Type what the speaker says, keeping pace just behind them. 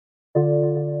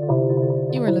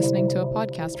You are listening to a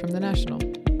podcast from The National.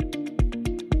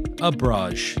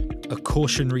 Abraj, a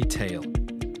cautionary tale.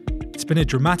 It's been a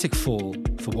dramatic fall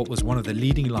for what was one of the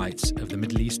leading lights of the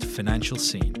Middle East financial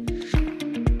scene.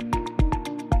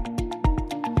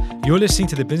 You're listening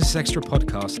to the Business Extra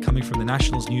podcast coming from The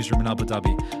National's newsroom in Abu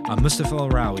Dhabi. I'm Mustafa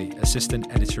Al-Rawi, Assistant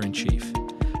Editor-in-Chief.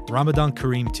 Ramadan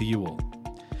Kareem to you all.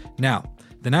 Now,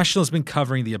 The National has been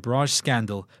covering the Abraj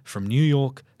scandal from New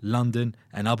York, London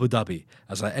and Abu Dhabi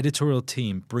as our editorial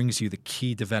team brings you the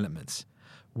key developments.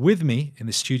 With me in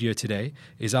the studio today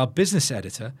is our business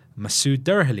editor, Masood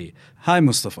Derhali. Hi,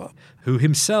 Mustafa. Who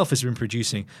himself has been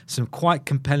producing some quite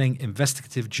compelling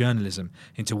investigative journalism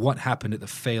into what happened at the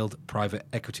failed private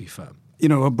equity firm. You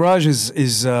know, Abraj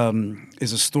is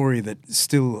a story that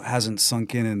still hasn't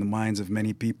sunk in the minds of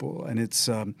many people, and it's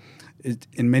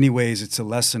in many ways it's a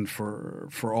lesson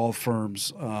for all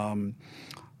firms.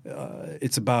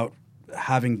 It's about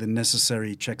having the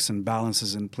necessary checks and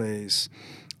balances in place,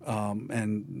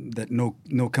 and that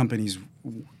no company's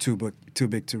too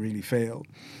big to really fail.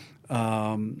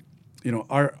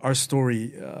 Our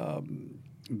story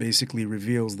basically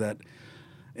reveals that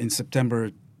in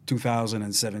September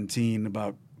 2017,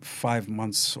 about 5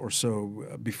 months or so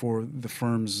before the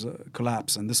firm's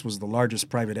collapse, and this was the largest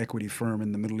private equity firm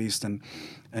in the Middle East and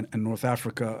North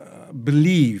Africa,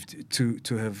 believed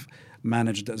to have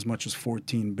managed as much as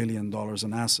 $14 billion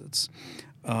in assets.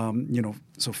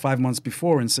 So 5 months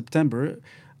before, in September,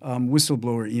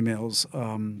 whistleblower emails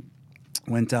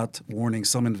went out warning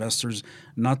some investors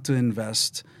not to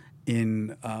invest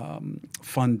in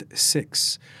Fund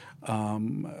 6,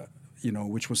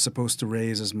 which was supposed to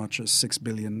raise as much as $6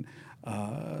 billion.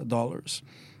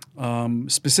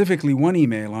 Specifically, one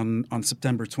email on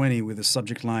September 20 with the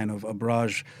subject line of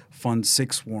Abraj Fund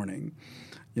 6 warning.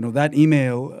 That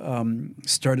email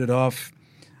started off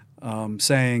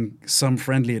saying some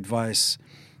friendly advice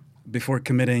before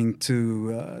committing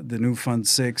to the new Fund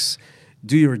 6.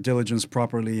 Do your diligence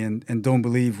properly and don't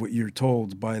believe what you're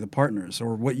told by the partners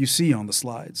or what you see on the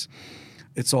slides.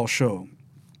 It's all show.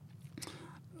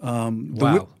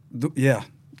 Wow. Yeah.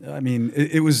 I mean,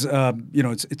 it was,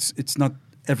 it's not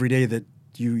every day that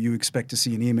you expect to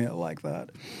see an email like that.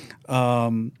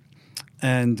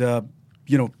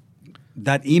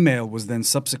 That email was then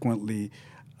subsequently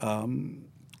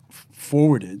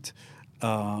forwarded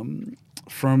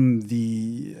from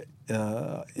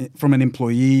an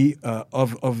employee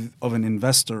of an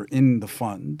investor in the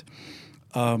fund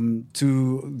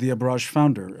to the Abraj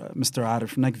founder, Mr.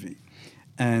 Arif Naqvi,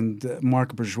 and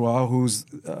Mark Bourgeois, who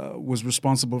was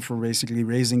responsible for basically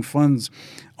raising funds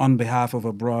on behalf of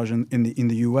Abraj in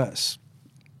the U.S.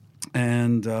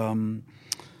 And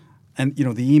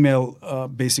the email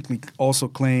basically also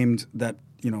claimed that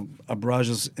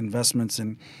Abraj's investments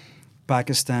in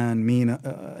Pakistan,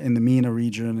 in the MENA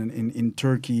region, and in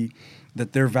Turkey,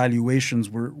 that their valuations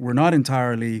were not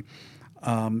entirely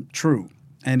true,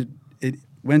 and it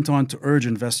went on to urge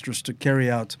investors to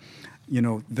carry out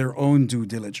their own due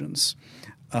diligence.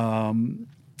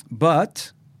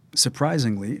 But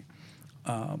surprisingly,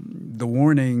 the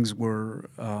warnings were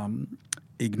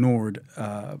ignored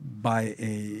by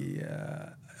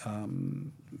a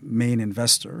main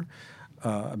investor,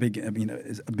 a big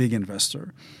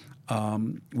investor,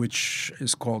 which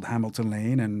is called Hamilton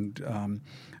Lane, and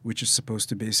which is supposed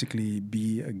to basically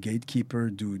be a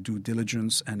gatekeeper, do due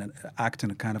diligence, and act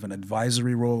in a kind of an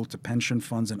advisory role to pension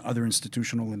funds and other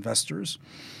institutional investors.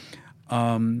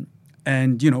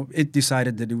 It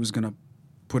decided that it was going to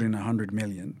put in $100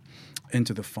 million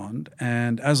into the fund,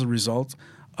 and as a result,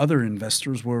 other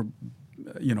investors were,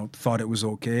 thought it was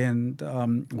okay and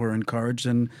were encouraged.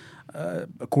 And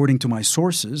according to my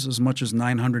sources, as much as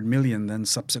 $900 million then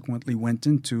subsequently went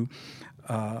into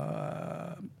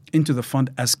the fund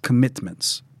as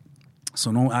commitments.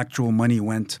 So no actual money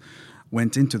went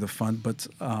into the fund, but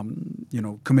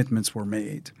commitments were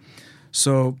made.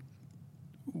 So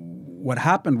what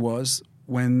happened was,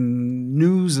 when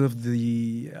news of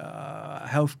the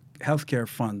healthcare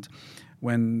fund,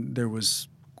 when there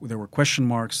were question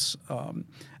marks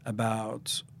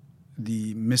about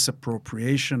the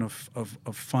misappropriation of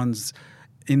funds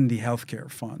in the healthcare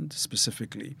fund,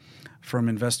 specifically from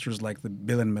investors like the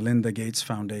Bill and Melinda Gates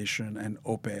Foundation and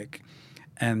OPEC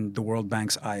and the World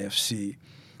Bank's IFC.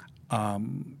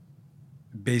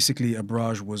 Basically,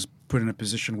 Abraj was put in a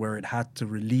position where it had to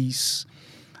release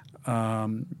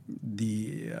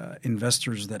the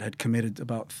investors that had committed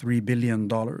about $3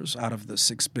 billion out of the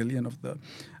 $6 billion of the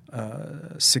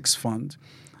Six Fund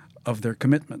of their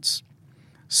commitments.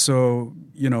 So,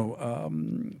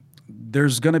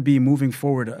 there's going to be moving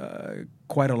forward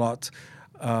quite a lot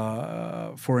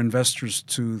for investors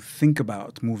to think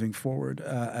about moving forward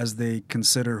as they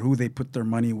consider who they put their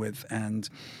money with and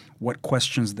what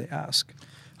questions they ask.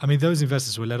 I mean, those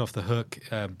investors were let off the hook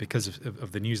because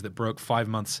of the news that broke 5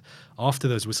 months after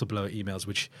those whistleblower emails,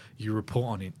 which you report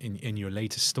on in your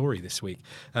latest story this week.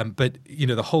 But,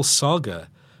 the whole saga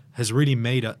has really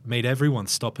made everyone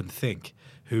stop and think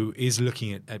who is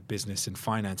looking at business and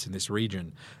finance in this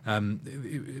region,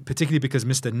 particularly because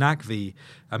Mr. Naqvi,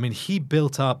 I mean, he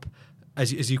built up,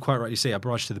 as you quite rightly say,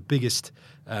 Abraaj to the biggest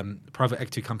private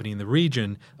equity company in the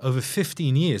region over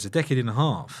 15 years, a decade and a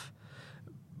half.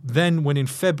 Then when in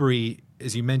February,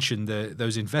 as you mentioned,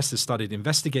 those investors started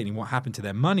investigating what happened to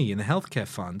their money in the healthcare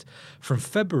fund, from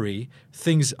February,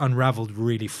 things unraveled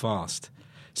really fast.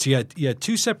 So you had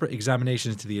two separate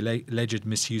examinations into the alleged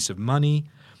misuse of money.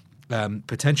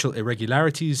 Potential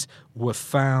irregularities were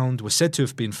said to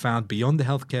have been found beyond the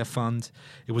healthcare fund.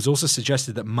 It was also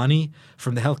suggested that money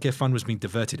from the healthcare fund was being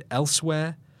diverted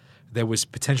elsewhere. There was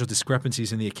potential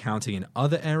discrepancies in the accounting in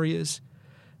other areas.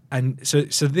 And so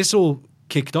this all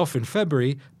kicked off in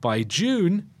February. By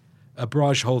June,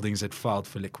 Abraaj Holdings had filed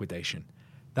for liquidation.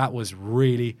 That was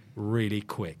really, really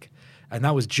quick. And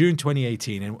that was June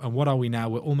 2018. And what are we now?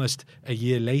 We're almost a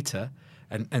year later.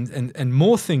 And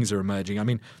more things are emerging. I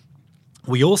mean,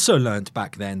 we also learned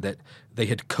back then that they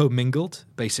had commingled,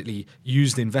 basically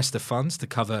used investor funds to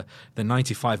cover the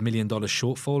 $95 million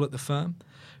shortfall at the firm.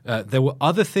 There were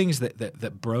other things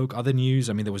that broke, other news.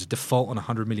 I mean, there was a default on a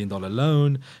 $100 million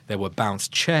loan. There were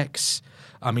bounced checks.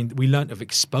 I mean, we learned of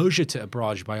exposure to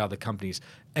Abraaj by other companies,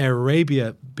 Air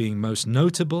Arabia being most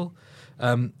notable.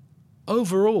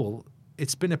 Overall,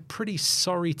 it's been a pretty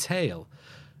sorry tale.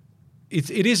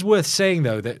 It is worth saying,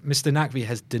 though, that Mr. Naqvi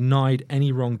has denied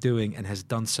any wrongdoing and has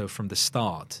done so from the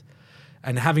start.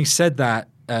 And having said that,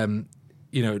 of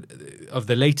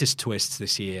the latest twists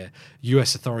this year,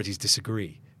 U.S. authorities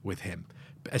disagree with him,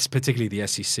 particularly the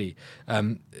SEC.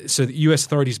 So the U.S.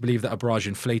 authorities believe that Abraaj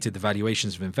inflated the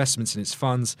valuations of investments in its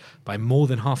funds by more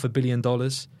than $500 million.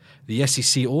 The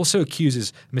SEC also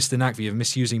accuses Mr. Naqvi of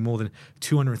misusing more than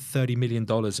 $230 million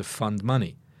of fund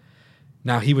money.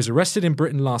 Now, he was arrested in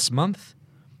Britain last month.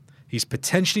 He's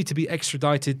potentially to be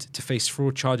extradited to face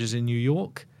fraud charges in New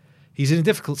York. He's in a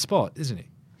difficult spot, isn't he?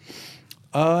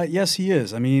 Yes, he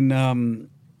is. I mean,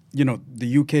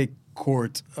 the UK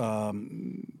court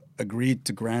agreed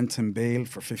to grant him bail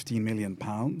for £15 million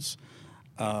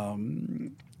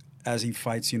as he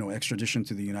fights, extradition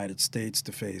to the United States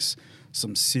to face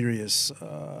some serious,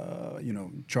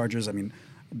 charges. I mean,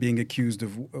 being accused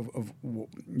of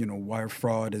wire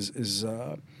fraud is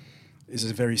a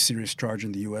very serious charge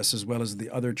in the U.S. as well as the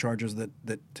other charges that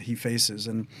he faces,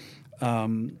 and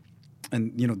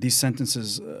these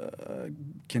sentences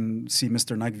can see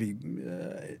Mr. Naqvi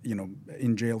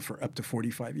in jail for up to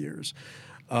 45 years.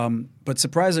 But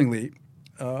surprisingly,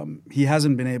 he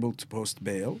hasn't been able to post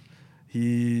bail.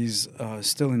 He's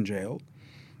still in jail,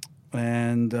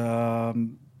 and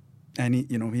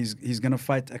he's going to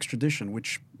fight extradition,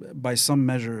 which by some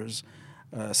measures,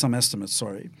 some estimates,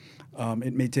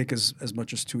 it may take as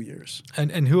much as 2 years.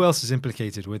 And who else is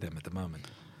implicated with him at the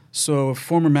moment? So a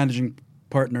former managing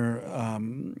partner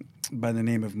by the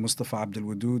name of Mustafa Abdel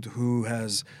Wadud, who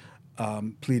has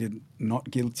pleaded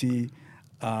not guilty,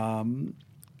 and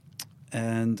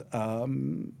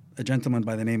a gentleman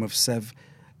by the name of Sev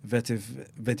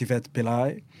Vetivet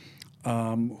Pillai,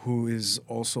 who is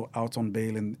also out on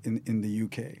bail in the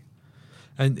UK.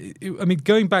 And I mean,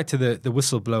 going back to the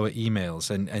whistleblower emails,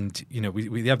 and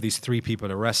we have these three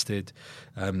people arrested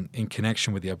in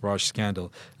connection with the Abraaj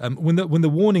scandal. When the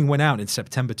warning went out in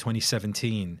September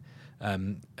 2017,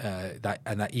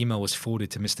 that email was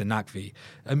forwarded to Mr. Naqvi,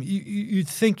 you'd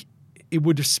think it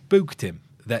would have spooked him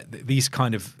that these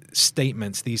kind of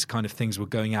statements, these kind of things were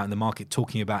going out in the market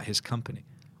talking about his company.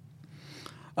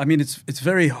 I mean, it's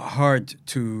very hard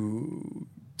to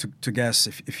guess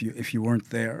if you weren't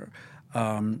there.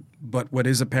 But what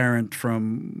is apparent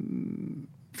from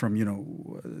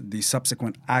the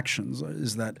subsequent actions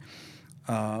is that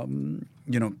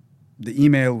the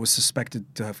email was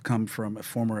suspected to have come from a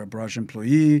former Abraaj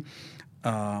employee,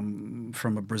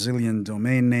 from a Brazilian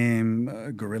domain name,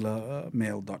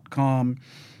 gorillamail.com.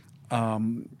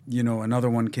 Another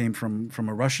one came from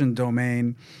a Russian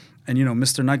domain. And,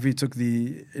 Mr. Naqvi took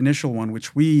the initial one,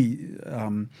 which we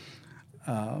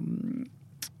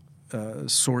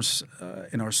source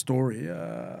in our story.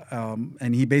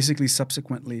 And he basically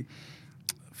subsequently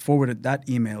forwarded that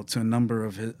email to a number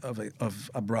of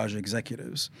Abraaj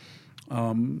executives,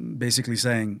 basically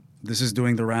saying, this is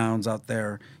doing the rounds out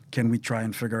there. Can we try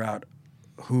and figure out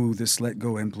who this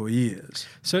let-go employee is?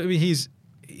 So I mean,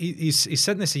 he's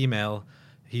sent this email.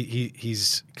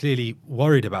 He's clearly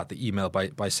worried about the email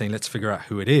by saying, let's figure out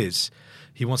who it is.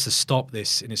 He wants to stop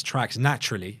this in his tracks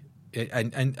naturally.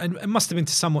 And it must have been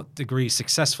to somewhat degree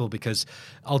successful, because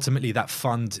ultimately that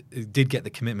fund did get the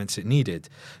commitments it needed.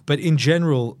 But in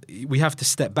general, we have to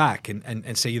step back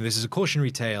and say, this is a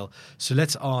cautionary tale. So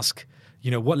let's ask,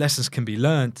 what lessons can be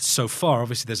learned so far?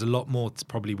 Obviously, there's a lot more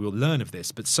probably we'll learn of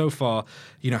this. But so far,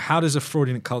 how does a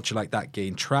fraudulent culture like that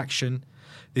gain traction?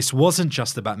 This wasn't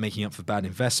just about making up for bad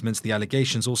investments. The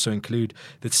allegations also include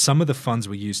that some of the funds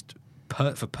were used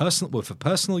for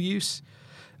personal use.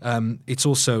 It's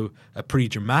also a pretty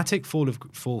dramatic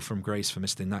fall from grace for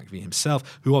Mr. Naqvi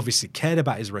himself, who obviously cared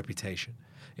about his reputation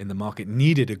in the market,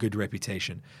 needed a good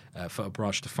reputation for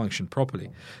Abraj to function properly.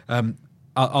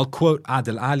 I'll quote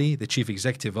Adel Ali, the chief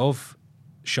executive of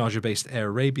Sharjah-based Air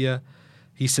Arabia.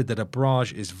 He said that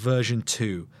Abraj is version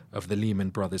 2 of the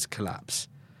Lehman Brothers collapse.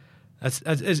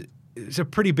 It's a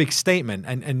pretty big statement,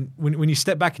 and when you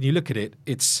step back and you look at it,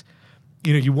 it's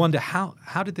you wonder how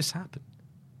did this happen?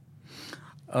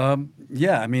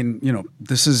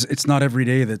 It's not every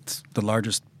day that the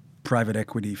largest private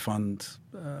equity fund,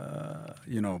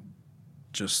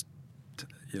 just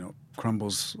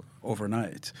crumbles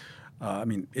overnight.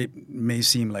 It may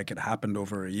seem like it happened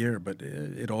over a year, but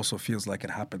it also feels like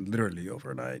it happened literally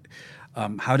overnight.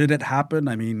 How did it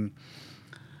happen?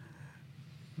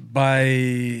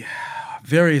 By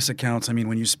various accounts,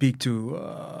 when you speak to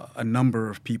a number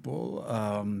of people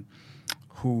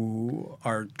who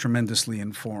are tremendously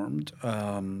informed,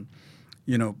 one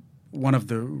of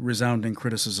the resounding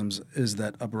criticisms is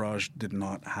that Abraj did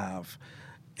not have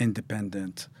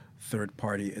independent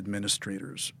third-party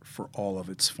administrators for all of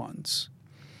its funds.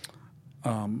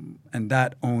 And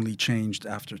that only changed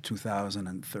after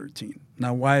 2013.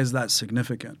 Now, why is that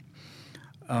significant?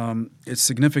 It's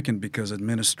significant because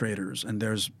administrators, and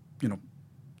there's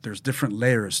different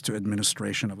layers to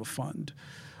administration of a fund,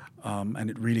 and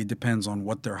it really depends on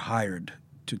what they're hired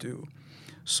to do.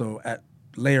 So at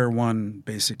layer 1,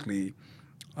 basically,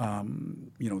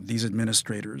 these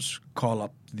administrators call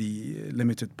up the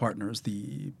limited partners,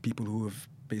 the people who have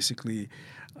basically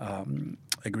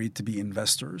agreed to be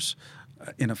investors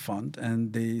in a fund,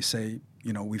 and they say,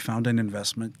 we found an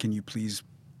investment. Can you please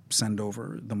send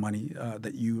over the money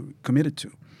that you committed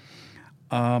to?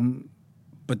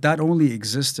 But that only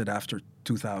existed after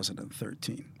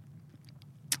 2013.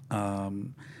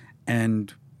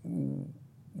 And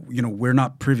we're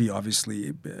not privy,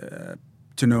 obviously,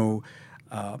 to know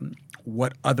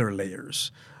what other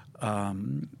layers,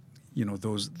 the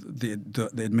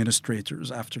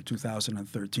administrators after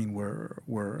 2013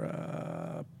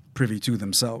 were privy to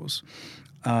themselves.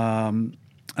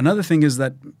 Another thing is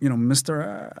that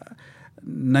Mr.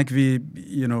 Naqvi,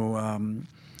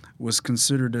 was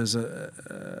considered as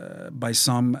by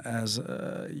some as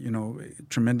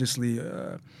tremendously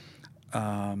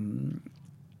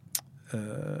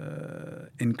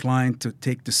inclined to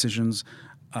take decisions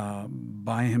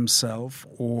by himself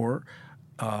or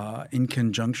in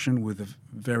conjunction with a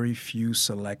very few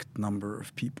select number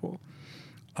of people,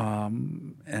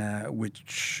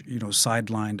 which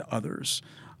sidelined others,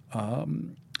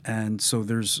 and so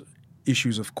there's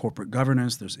issues of corporate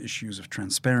governance, there's issues of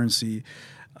transparency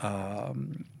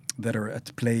that are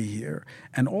at play here.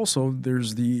 And also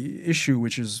there's the issue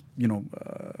which is,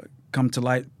 come to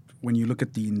light when you look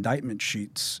at the indictment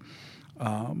sheets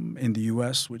in the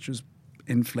U.S., which is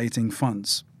inflating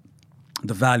funds,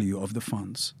 the value of the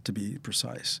funds, to be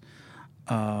precise.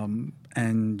 And,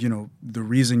 the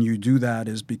reason you do that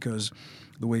is because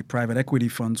the way private equity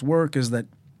funds work is that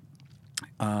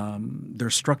they're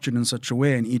structured in such a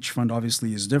way, and each fund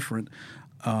obviously is different.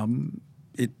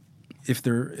 If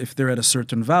they're at a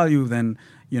certain value, then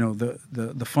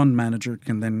the fund manager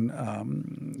can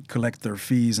then collect their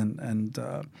fees and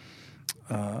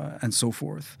so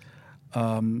forth.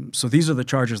 So these are the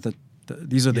charges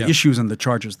these are the issues and the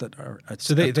charges that are at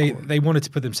So they wanted to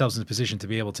put themselves in a position to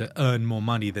be able to earn more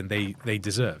money than they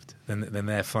deserved, than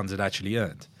their funds had actually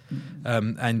earned.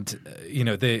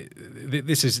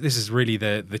 This is really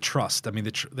the trust. I mean,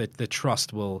 the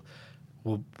trust will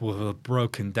have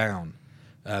broken down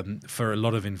for a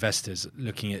lot of investors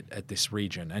looking at this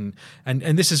region,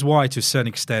 and this is why, to a certain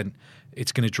extent,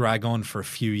 it's going to drag on for a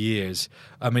few years.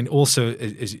 I mean, also,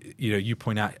 as you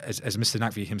point out, as Mr.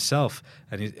 Naqvi himself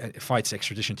fights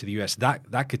extradition to the US,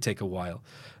 that could take a while.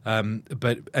 So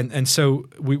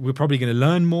we're probably going to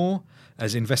learn more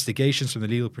as investigations from the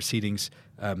legal proceedings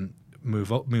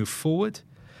move forward.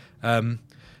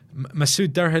 Masood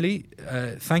Darhali,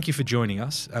 thank you for joining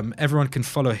us. Everyone can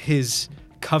follow his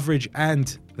coverage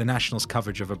and the National's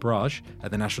coverage of Abraj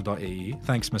at thenational.ae.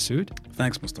 Thanks, Masood.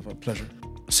 Thanks, Mustafa. Pleasure.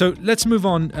 So let's move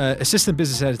on. Assistant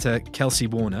Business Editor Kelsey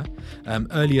Warner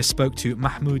earlier spoke to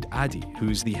Mahmoud Adi,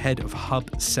 who's the head of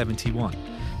Hub 71.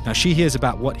 Now, she hears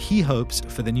about what he hopes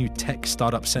for the new tech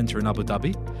startup center in Abu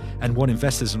Dhabi and what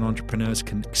investors and entrepreneurs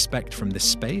can expect from this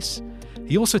space.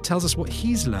 He also tells us what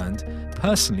he's learned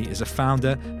personally as a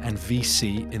founder and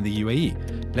VC in the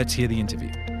UAE. Let's hear the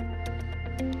interview.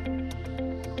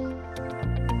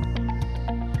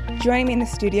 Joining me in the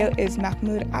studio is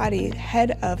Mahmoud Adi,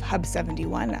 head of Hub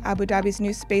 71, Abu Dhabi's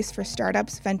new space for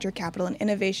startups, venture capital, and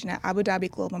innovation at Abu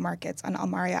Dhabi Global Markets on Al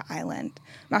Marja Island.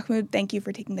 Mahmoud, thank you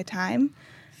for taking the time.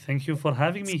 Thank you for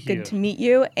having me here. Good to meet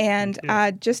you. And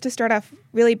just to start off,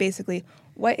 really basically,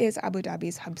 what is Abu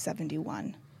Dhabi's Hub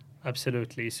 71?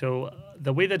 Absolutely. So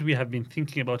the way that we have been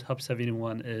thinking about Hub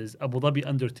 71 is Abu Dhabi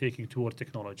undertaking toward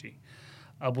technology.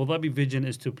 Abu Dhabi vision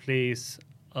is to place,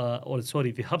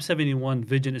 the Hub 71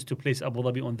 vision is to place Abu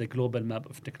Dhabi on the global map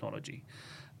of technology.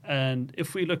 And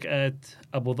if we look at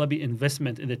Abu Dhabi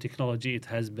investment in the technology, it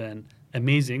has been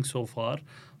amazing so far.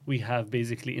 We have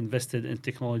basically invested in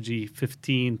technology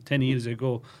 10 years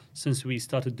ago since we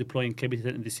started deploying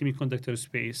capital in the semiconductor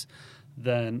space.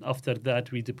 Then after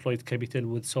that, we deployed capital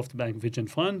with SoftBank Vision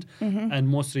Fund. And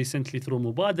most recently through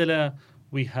Mubadala,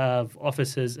 we have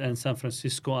offices in San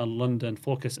Francisco and London,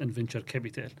 focus on venture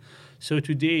capital. So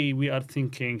today we are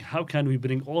thinking, how can we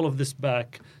bring all of this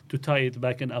back to tie it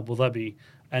back in Abu Dhabi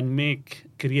and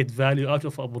create value out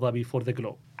of Abu Dhabi for the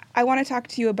globe? I want to talk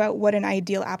to you about what an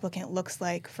ideal applicant looks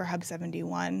like for Hub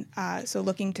 71. So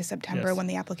looking to September when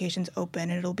the applications open,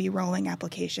 and it'll be rolling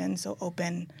applications, so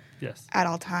open at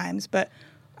all times. But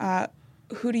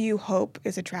who do you hope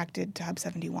is attracted to Hub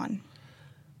 71?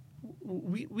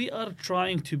 We are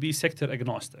trying to be sector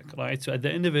agnostic, right? So at the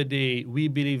end of the day, we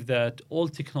believe that all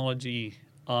technology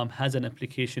has an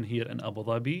application here in Abu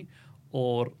Dhabi,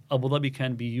 or Abu Dhabi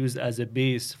can be used as a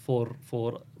base for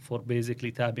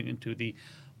basically tapping into the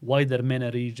wider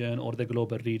MENA region or the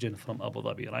global region from Abu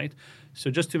Dhabi, right? So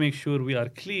just to make sure we are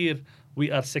clear, we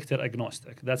are sector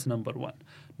agnostic. That's number one.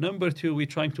 Number two, we're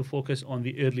trying to focus on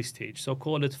the early stage. So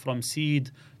call it from seed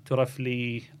to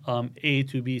roughly A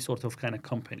to B sort of kind of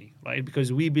company, right?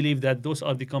 Because we believe that those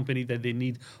are the companies that they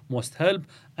need most help,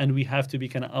 and we have to be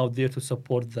kind of out there to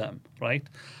support them, right?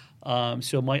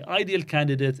 So my ideal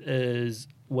candidate is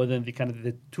within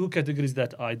the two categories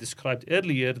that I described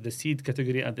earlier, the seed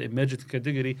category and the emergent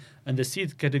category. And the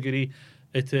seed category,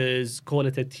 call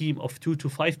it a team of 2 to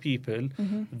 5 people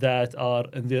that are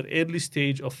in their early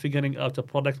stage of figuring out a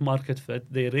product market fit.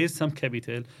 They raise some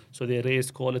capital, so they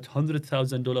raise, call it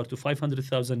 $100,000 to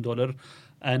 $500,000,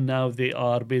 and now they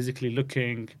are basically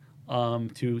looking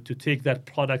to take that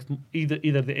product, either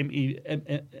the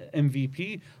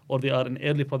MVP, or they are an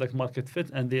early product market fit,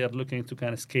 and they are looking to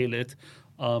kind of scale it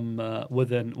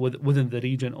within the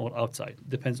region or outside.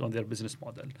 Depends on their business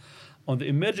model. On the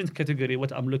emergent category,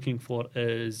 what I'm looking for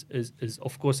is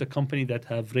of course a company that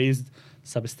have raised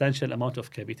substantial amount of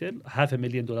capital,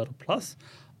 $500,000 plus.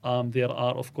 There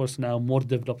are of course now more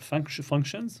developed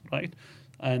functions, right?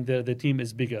 And the team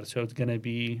is bigger, so it's going to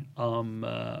be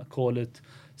call it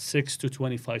 6 to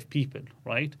 25 people,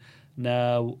 right?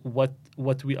 Now,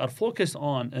 what we are focused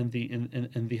on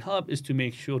in the hub is to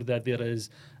make sure that there is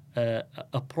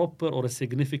a proper or a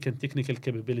significant technical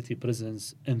capability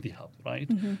presence in the hub, right?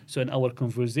 So in our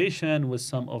conversation with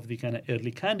some of the kind of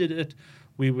early candidate,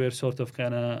 we were sort of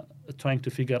kind of trying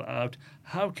to figure out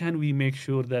how can we make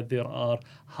sure that there are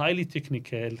highly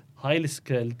technical, highly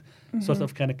skilled sort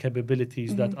of kind of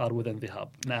capabilities that are within the hub.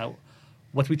 Now,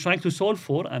 what we're trying to solve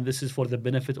for, and this is for the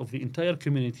benefit of the entire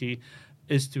community,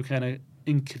 is to kind of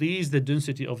increase the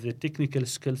density of the technical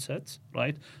skill sets,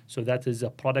 right? So that is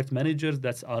product managers,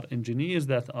 that's our engineers,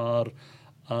 that are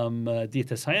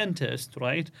data scientists,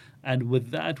 right? And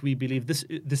with that, we believe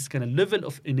this kind of level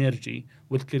of energy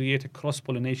will create a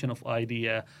cross-pollination of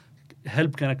idea,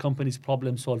 help kind of companies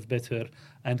problem solve better,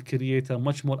 and create a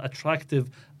much more attractive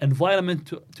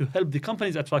environment to help the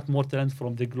companies attract more talent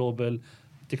from the global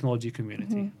technology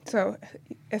community. So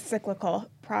a cyclical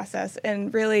process,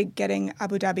 and really getting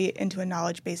Abu Dhabi into a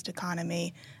knowledge-based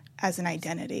economy as an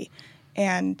identity,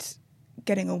 and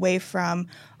getting away from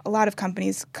a lot of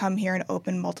companies come here and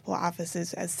open multiple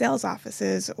offices as sales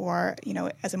offices or,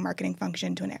 as a marketing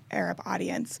function to an Arab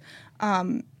audience.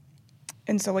 And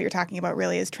so what you're talking about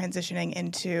really is transitioning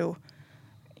into,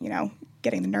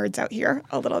 getting the nerds out here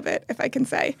a little bit, if I can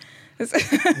say.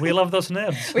 We love those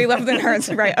nerds. We love the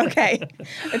nerds, right? Okay.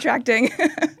 Attracting.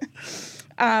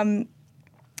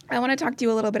 I want to talk to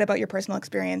you a little bit about your personal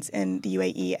experience in the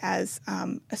UAE as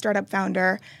a startup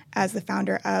founder, as the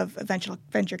founder of a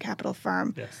venture capital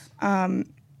firm. Yes.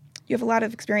 You have a lot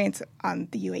of experience on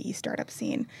the UAE startup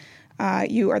scene.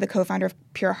 You are the co-founder of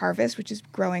Pure Harvest, which is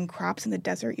growing crops in the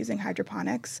desert using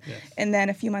hydroponics. Yes. And then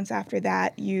a few months after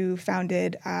that, you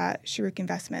founded Shuruk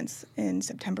Investments in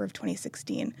September of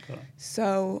 2016. Correct.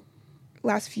 So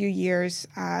last few years,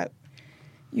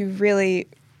 you've really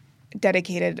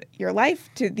dedicated your life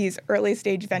to these early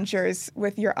stage ventures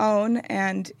with your own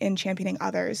and in championing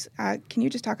others. Can you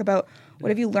just talk about what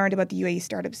have you learned about the UAE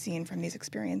startup scene from these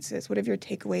experiences? What have your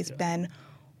takeaways been?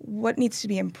 What needs to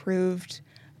be improved?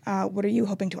 What are you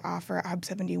hoping to offer at Hub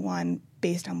 71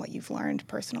 based on what you've learned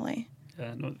personally?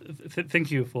 Thank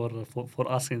you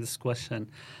for asking this question.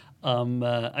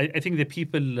 I think the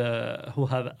people who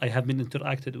I have been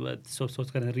interacted with sort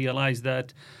of kind of realize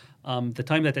that the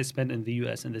time that I spent in the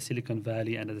US, in the Silicon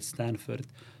Valley and at Stanford,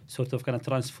 sort of kind of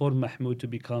transformed Mahmoud to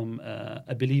become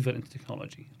a believer in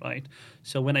technology, right?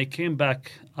 So when I came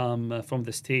back from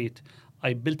the state,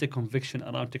 I built a conviction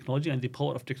around technology and the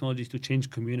power of technology to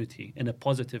change community in a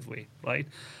positive way, right?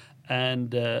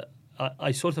 And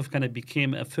I sort of kind of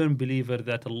became a firm believer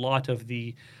that a lot of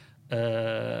the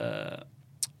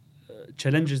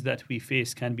challenges that we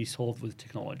face can be solved with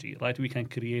technology, right? We can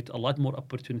create a lot more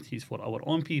opportunities for our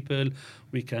own people.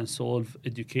 We can solve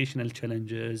educational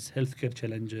challenges, healthcare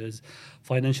challenges,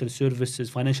 financial services,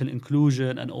 financial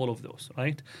inclusion, and all of those,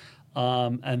 right?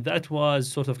 And that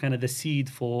was sort of kind of the seed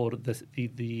for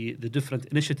the different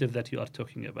initiative that you are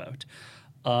talking about.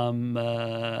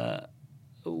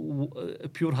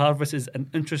 Pure Harvest is an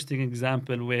interesting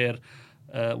example where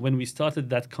when we started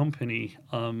that company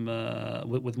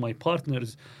with my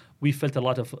partners, we felt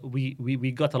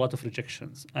we got a lot of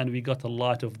rejections and we got a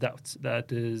lot of doubts.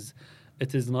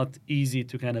 It is not easy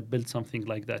to kind of build something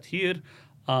like that here.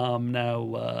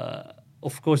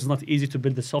 Of course, it's not easy to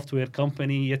build a software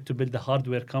company, yet to build a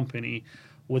hardware company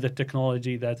with a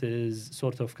technology that is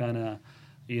sort of kind of,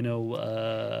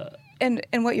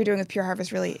 And what you're doing with Pure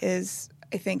Harvest really is,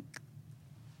 I think,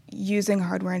 using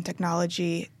hardware and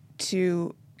technology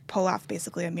to pull off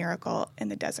basically a miracle in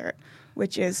the desert,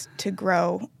 which is to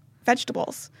grow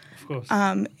vegetables. Of course.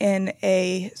 In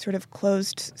a sort of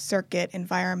closed circuit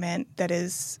environment that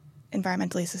is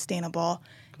environmentally sustainable.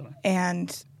 Correct.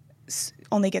 And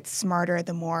only gets smarter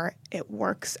the more it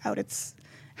works out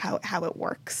how it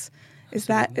works. Is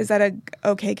that a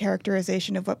okay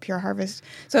characterization of what Pure Harvest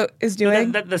is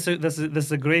doing? That's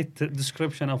a great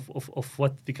description of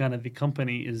what the kind of the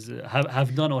company is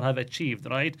have done or have achieved,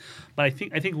 right? But I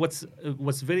think what's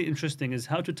very interesting is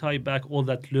how to tie back all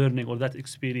that learning or that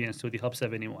experience to the Hub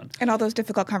 71 and all those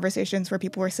difficult conversations where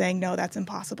people were saying no, that's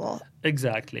impossible.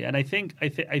 Exactly, and I think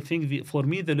for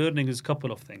me the learning is a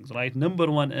couple of things, right? Number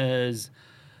one is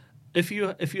if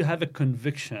you have a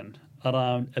conviction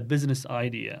around a business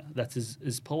idea that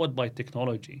is powered by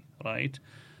technology, right?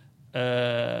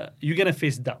 You're going to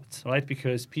face doubts, right?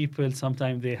 Because people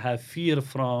sometimes they have fear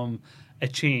from a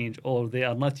change or they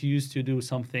are not used to do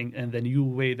something in the new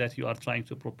way that you are trying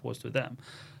to propose to them.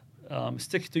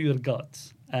 Stick to your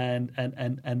guts and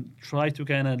try to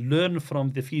kind of learn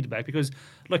from the feedback, because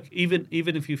look, even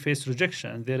if you face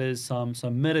rejection, there is some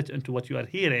merit into what you are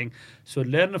hearing. So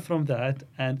learn from that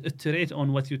and iterate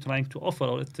on what you're trying to offer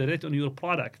or iterate on your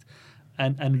product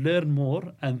and learn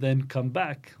more and then come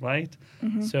back, right?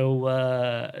 Mm-hmm. So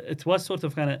it was sort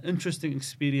of kind of interesting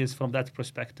experience from that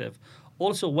perspective.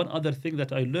 Also, one other thing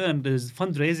that I learned is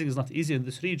fundraising is not easy in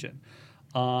this region.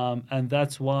 And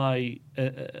that's why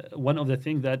one of the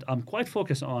things that I'm quite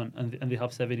focused on in the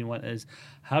Hub 71 is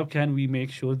how can we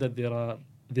make sure that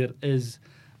there is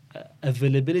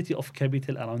availability of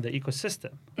capital around the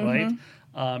ecosystem, right?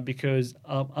 Because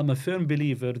I'm a firm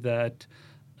believer that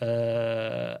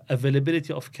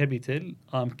availability of capital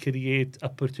create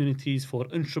opportunities for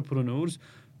entrepreneurs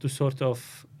to sort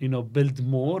of build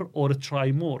more or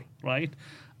try more, right?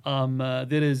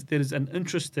 There is an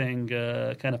interesting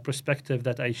kind of perspective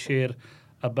that I share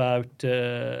about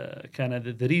kind of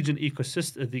the region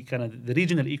ecosystem, the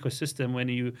regional ecosystem when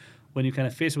you kind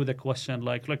of face with a question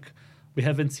like, look, we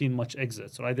haven't seen much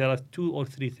exits, right? There are 2 or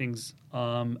 3 things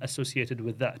associated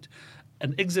with that.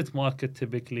 An exit market,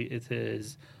 typically it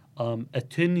is a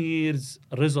 10 years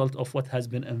result of what has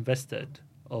been invested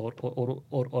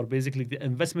or basically the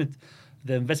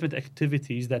investment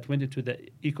activities that went into the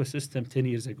ecosystem 10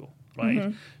 years ago, right?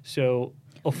 Mm-hmm. So,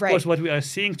 of course, what we are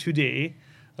seeing today,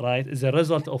 right, is a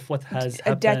result of what has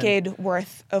happened. A decade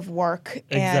worth of work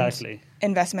and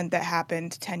investment that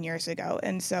happened 10 years ago.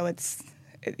 And so it's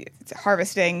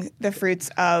harvesting the fruits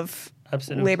of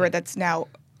labor that's now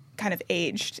kind of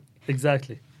aged.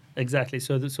 Exactly.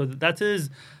 So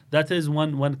that is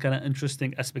one kind of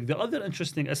interesting aspect. The other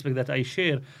interesting aspect that I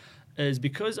share is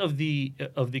because of the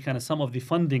kind of some of the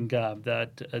funding gap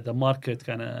that the market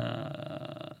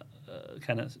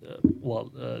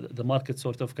the market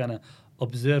sort of kind of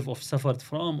observe or suffered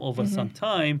from over some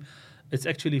time. It's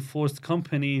actually forced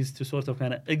companies to sort of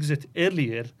kind of exit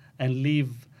earlier and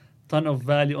leave ton of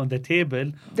value on the table.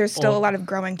 There's still a lot of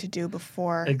growing to do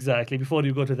before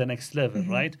you go to the next level,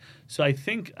 right? So I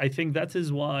think that is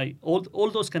why all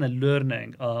those kind of learning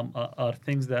are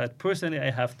things that personally I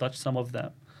have touched some of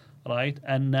them, right?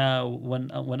 And now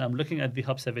when I'm looking at the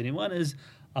Hub 71 is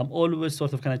I'm always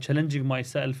sort of kind of challenging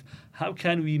myself. How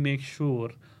can we make sure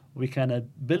we can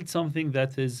build something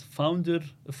that is founder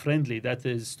friendly, that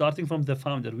is starting from the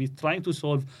founder? We're trying to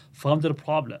solve founder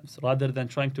problems rather than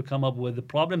trying to come up with the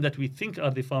problem that we think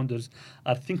are the founders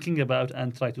are thinking about and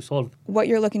try to solve. What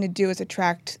you're looking to do is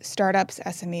attract startups,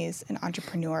 SMEs, and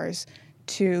entrepreneurs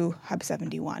to Hub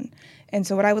 71. And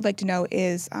so what I would like to know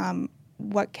is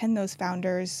what can those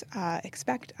founders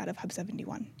expect out of Hub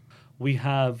 71? We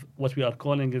have what we are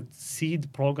calling it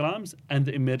seed programs and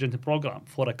the emergent program.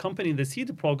 For a company in the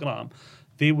seed program,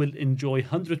 they will enjoy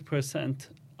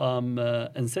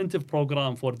 100% incentive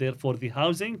program for the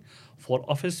housing, for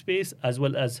office space, as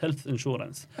well as health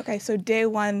insurance. Okay, so day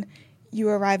one, you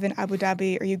arrive in Abu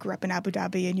Dhabi or you grew up in Abu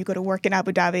Dhabi and you go to work in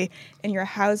Abu Dhabi and your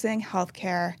housing,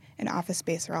 healthcare, and office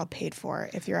space are all paid for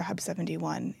if you're a Hub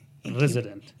 71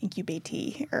 resident,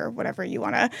 incubatee, or whatever you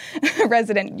want to,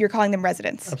 resident. You're calling them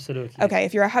residents. Absolutely. Okay,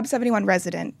 if you're a Hub 71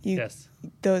 resident, yes,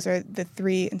 those are the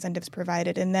three incentives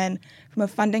provided. And then from a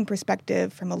funding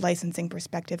perspective, from a licensing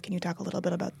perspective, can you talk a little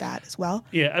bit about that as well?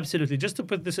 Yeah, absolutely. Just to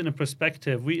put this in a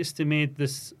perspective, we estimate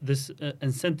this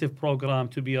incentive program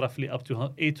to be roughly up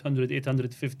to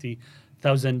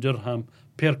 850,000 dirham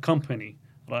per company,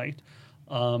 right?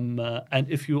 And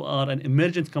if you are an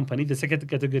emergent company, the second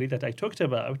category that I talked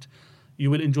about, you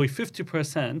will enjoy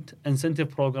 50% incentive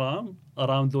program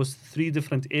around those three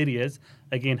different areas.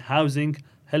 Again, housing,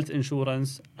 health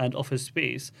insurance, and office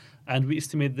space. And we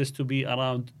estimate this to be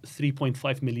around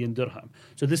 3.5 million dirham.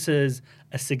 So this is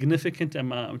a significant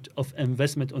amount of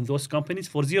investment on those companies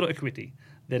for zero equity.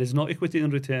 There is no equity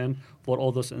in return for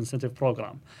all those incentive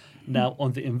program. Now,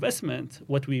 on the investment,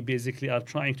 what we basically are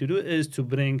trying to do is to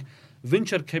bring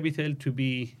venture capital to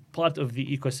be part of the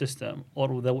ecosystem,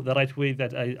 or the right way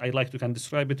that I like to kind of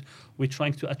describe it, we're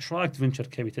trying to attract venture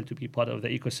capital to be part of the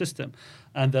ecosystem.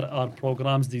 And there are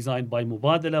programs designed by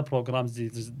Mubadala, programs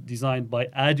designed by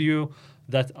ADIO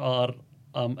that are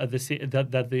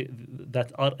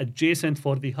that are adjacent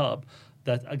for the hub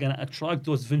that are going to attract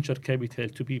those venture capital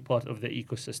to be part of the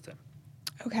ecosystem.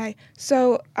 Okay,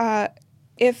 so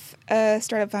if a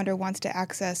startup founder wants to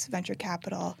access venture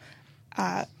capital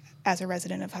as a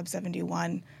resident of Hub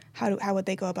 71, how would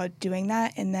they go about doing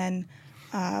that? And then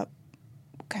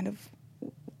kind of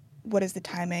what is the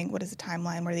timing? What is the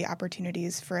timeline? What are the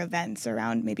opportunities for events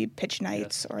around maybe pitch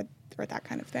nights or that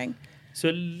kind of thing? So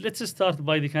let's start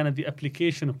by the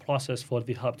application process for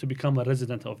the hub to become a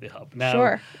resident of the hub. Now,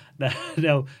 sure.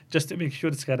 Now, just to make sure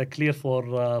it's kind of clear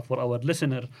for our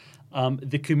listener,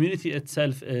 the community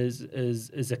itself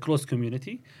is a closed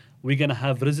community. We're going to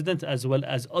have residents as well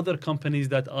as other companies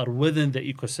that are within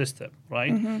the ecosystem,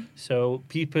 right? Mm-hmm. So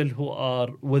people who are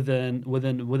within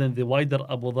the wider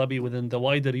Abu Dhabi, within the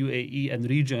wider UAE and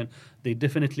region, they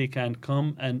definitely can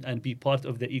come and be part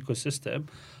of the ecosystem.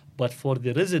 But for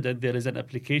the resident, there is an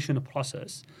application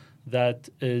process that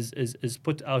is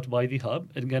put out by the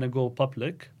hub. It's going to go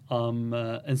public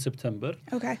in September.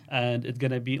 Okay. And it's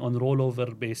going to be on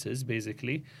rollover basis,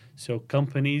 basically. So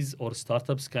companies or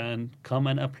startups can come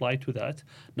and apply to that.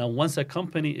 Now, once a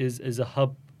company is a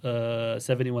Hub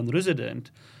 71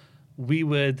 resident, we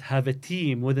would have a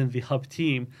team within the hub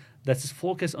team that's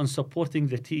focused on supporting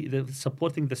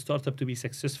supporting the startup to be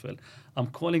successful. I'm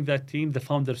calling that team the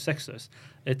Founder Success.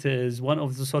 It is one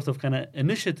of the sort of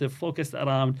initiative focused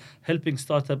around helping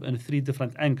startup in three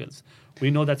different angles. We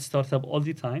know that startup all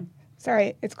the time.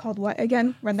 Sorry, it's called what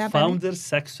again? Run that by me. Founder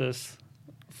Success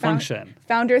Function.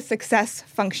 Founder Success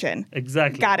Function.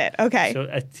 Exactly. Got it. Okay. So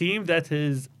a team that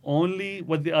is only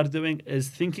what they are doing is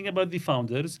thinking about the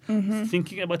founders, mm-hmm.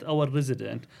 thinking about our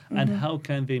resident, mm-hmm. and how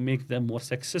can they make them more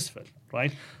successful,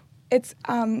 right? It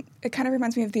kind of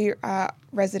reminds me of the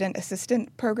resident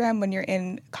assistant program when you're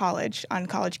in college, on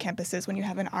college campuses, when you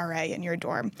have an RA in your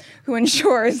dorm who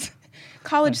ensures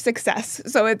college success.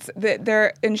 So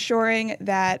they're ensuring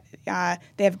that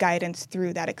they have guidance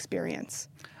through that experience.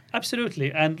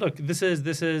 Absolutely. And look, this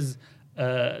is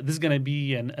this is going to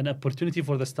be an opportunity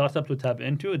for the startup to tap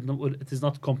into. It is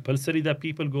not compulsory that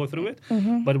people go through it,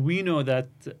 but we know that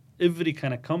every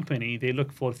kind of company, they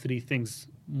look for three things,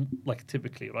 like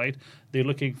typically, right? They're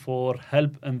looking for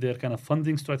help in their kind of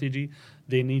funding strategy.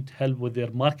 They need help with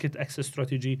their market access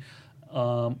strategy,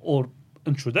 or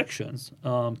introductions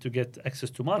to get access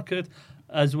to market,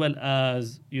 as well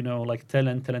as, like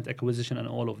talent acquisition and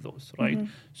all of those, right?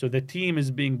 So the team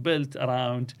is being built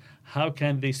around how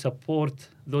can they support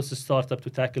those startups to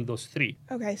tackle those three.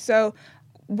 Okay, so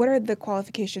what are the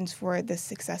qualifications for the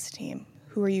success team?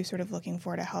 Who are you sort of looking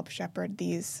for to help shepherd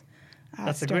these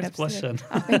That's a great question.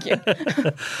 Thank you.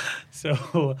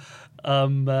 So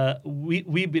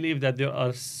we believe that there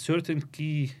are certain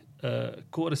key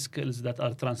core skills that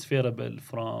are transferable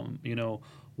from,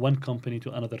 one company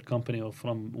to another company, or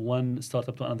from one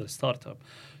startup to another startup.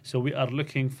 So we are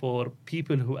looking for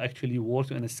people who actually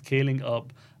work in scaling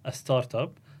up a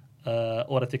startup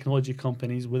or a technology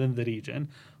companies within the region.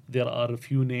 There are a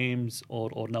few names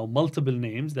or now multiple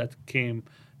names that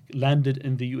landed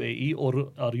in the UAE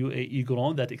or are UAE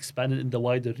grown that expanded in the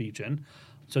wider region.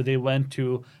 So they went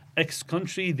to X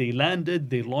country, they landed,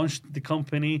 they launched the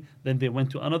company, then they went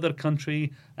to another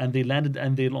country and they landed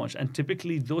and they launched. And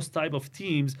typically those type of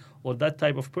teams or that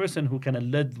type of person who kind of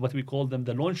led what we call them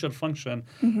the launcher function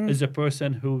is a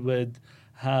person who would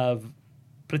have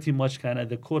pretty much kind of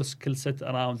the core skill set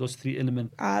around those three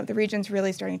elements. The region's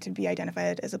really starting to be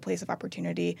identified as a place of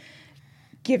opportunity,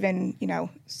 given,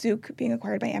 Souq being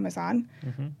acquired by Amazon.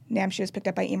 Namshu was picked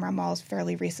up by Emaar Malls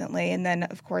fairly recently. And then,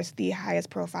 of course, the highest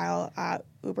profile,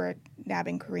 Uber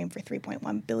nabbing Careem for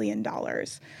 $3.1 billion.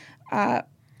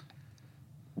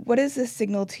 What is this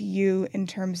signal to you in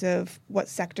terms of what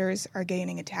sectors are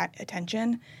gaining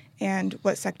attention and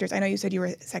what sectors? I know you said you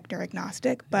were sector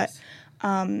agnostic, but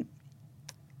Yes.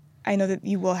 I know that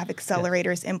you will have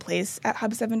accelerators in place at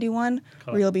Hub 71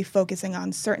 where you'll be focusing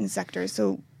on certain sectors.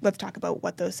 So let's talk about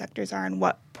what those sectors are and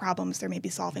what problems they're maybe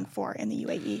solving for in the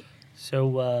UAE.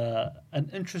 So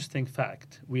an interesting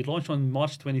fact, we launched on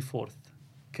March 24th.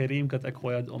 Careem got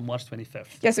acquired on March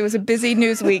 25th. Yes, it was a busy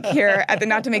news week here at the,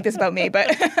 not to make this about me, but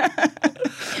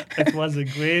It was a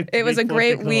great it was a week for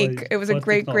great technology- week. It was a for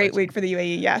great technology. week for the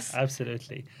UAE, yes.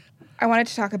 Absolutely. I wanted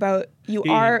to talk about you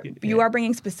Yeah. are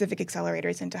bringing specific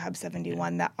accelerators into Hub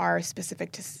 71 that are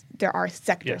specific to there are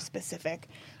sector specific.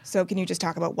 So can you just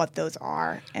talk about what those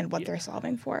are and what they're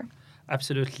solving for?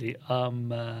 Absolutely.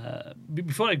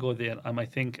 Before I go there, I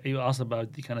think you asked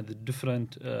about the kind of the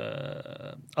different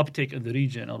uptake in the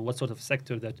region, or what sort of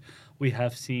sector that we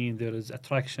have seen there is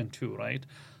attraction to, right?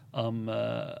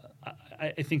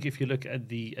 I think if you look at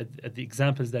the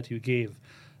examples that you gave,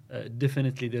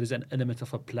 definitely there is an element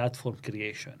of a platform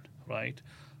creation, right?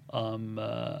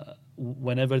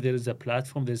 Whenever there is a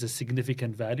platform, there's a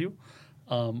significant value.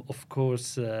 Of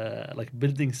course, like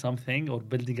building something or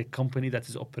building a company that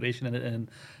is operational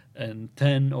in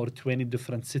 10 or 20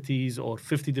 different cities or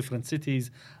 50 different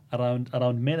cities around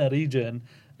MENA region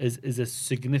is a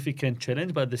significant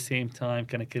challenge, but at the same time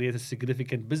can create a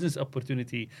significant business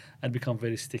opportunity and become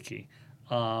very sticky.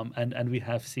 And we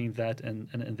have seen that in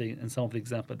some of the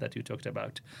examples that you talked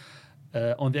about.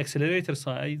 On the accelerator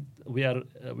side, we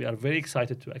are very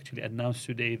excited to actually announce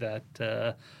today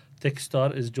that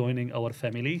Techstar is joining our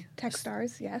family.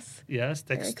 Techstars, yes. Yes,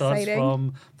 Very Techstars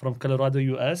exciting. from Colorado,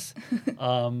 US.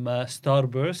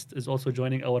 Starburst is also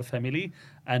joining our family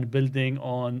and building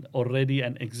on already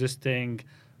an existing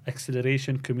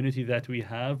acceleration community that we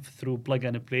have through Plug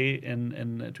and Play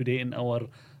today in our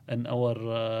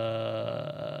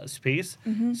space.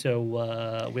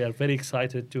 So we are very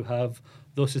excited to have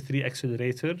those three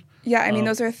accelerators. Yeah, I mean,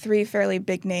 those are three fairly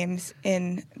big names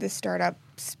in the startup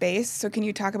space. So can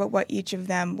you talk about what each of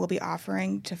them will be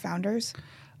offering to founders?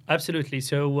 Absolutely.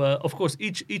 So, of course,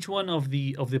 each one of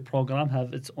the program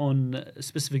have its own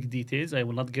specific details. I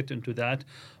will not get into that,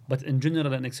 but in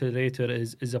general, an accelerator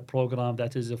is a program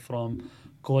that is from,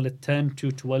 call it 10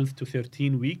 to 12 to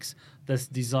 13 weeks. That's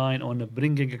designed on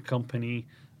bringing a company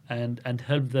and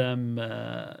help them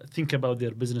think about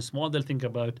their business model, think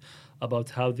about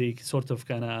how they sort of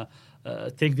kind of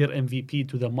take their MVP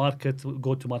to the market,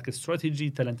 go-to-market strategy,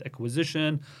 talent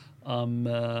acquisition,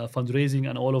 fundraising,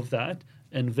 and all of that,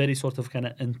 in very sort of kind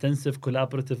of intensive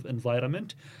collaborative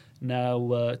environment.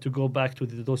 Now, to go back to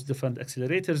those different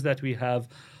accelerators that we have,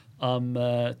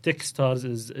 Techstars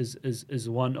is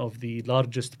one of the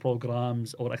largest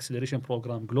programs or acceleration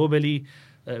program globally.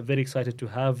 Very excited to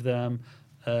have them.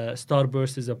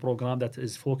 Starburst is a program that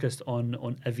is focused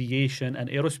on aviation and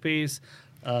aerospace.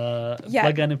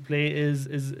 Plug and Play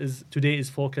is today is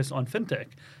focused on fintech.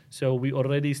 So we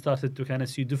already started to kind of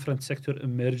see different sector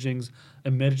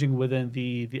emerging within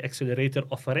the accelerator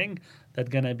offering that's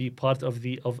gonna be part of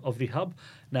the hub.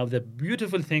 Now the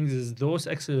beautiful thing is those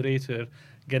accelerator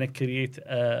gonna create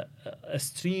a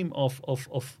stream of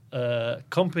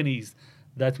companies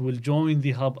that will join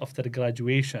the hub after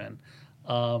graduation,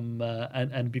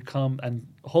 and become, and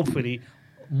hopefully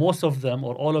most of them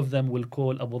or all of them will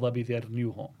call Abu Dhabi their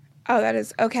new home. Oh, that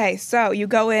is okay. So you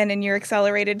go in and you're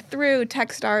accelerated through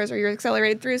Techstars or you're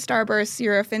accelerated through Starburst.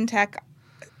 You're a fintech,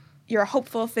 you're a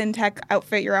hopeful fintech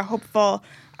outfit. You're a hopeful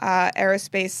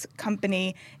aerospace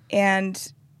company,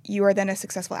 and you are then a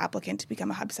successful applicant to become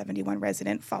a Hub 71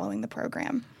 resident following the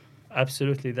program.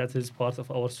 Absolutely, that is part of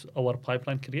our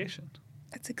pipeline creation.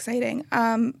 That's exciting.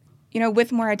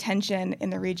 With more attention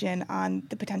in the region on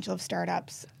the potential of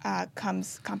startups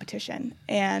comes competition.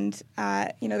 And,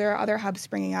 there are other hubs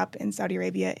springing up in Saudi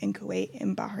Arabia, in Kuwait,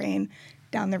 in Bahrain,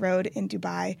 down the road in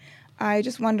Dubai. I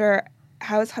just wonder,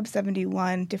 how is Hub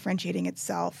 71 differentiating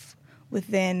itself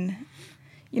within,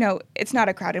 it's not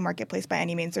a crowded marketplace by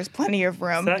any means. There's plenty of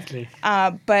room. Exactly.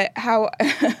 But how...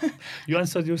 You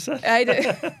answered yourself. I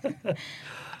did.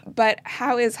 But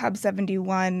how is Hub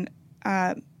 71...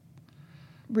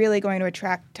 really going to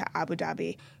attract to Abu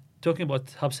Dhabi? Talking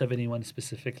about Hub 71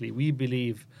 specifically, we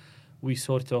believe we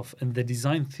sort of, in the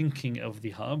design thinking of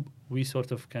the hub, we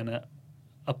sort of kind of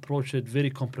approach it very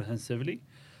comprehensively,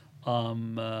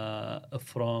 from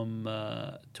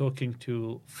talking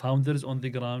to founders on the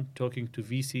ground, talking to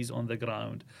VCs on the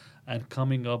ground, and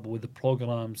coming up with the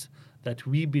programs that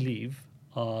we believe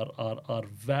are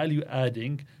value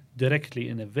adding directly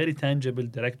in a very tangible,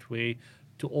 direct way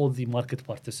to all the market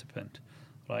participants.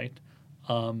 Right.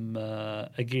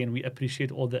 Again, we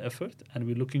appreciate all the effort, and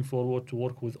we're looking forward to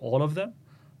work with all of them.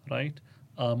 Right.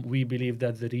 We believe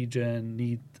that the region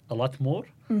needs a lot more.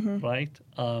 Right.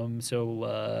 So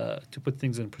to put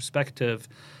things in perspective,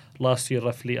 last year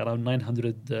roughly around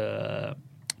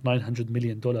 $900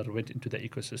 million went into the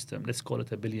ecosystem. Let's call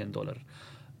it $1 billion.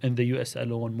 In the US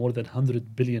alone, more than $100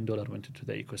 billion went into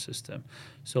the ecosystem.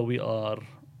 So we are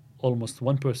almost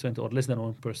 1% or less than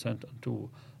 1%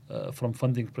 from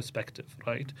funding perspective,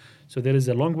 right? So there is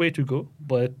a long way to go,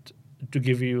 but to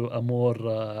give you a more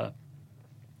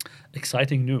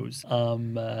exciting news,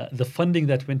 the funding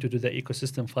that went into the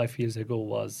ecosystem 5 years ago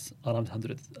was around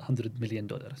 $100 million.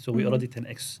 So we already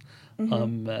 10x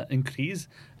increase.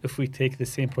 If we take the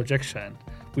same projection,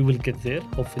 we will get there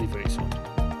hopefully very soon.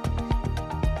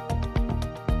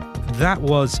 That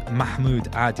was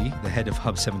Mahmoud Adi, the head of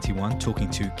Hub 71, talking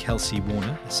to Kelsey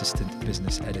Warner, assistant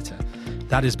business editor.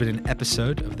 That has been an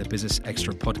episode of the Business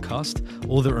Extra podcast.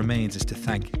 All that remains is to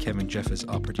thank Kevin Jeffers,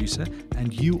 our producer,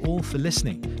 and you all for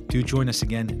listening. Do join us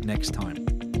again next time.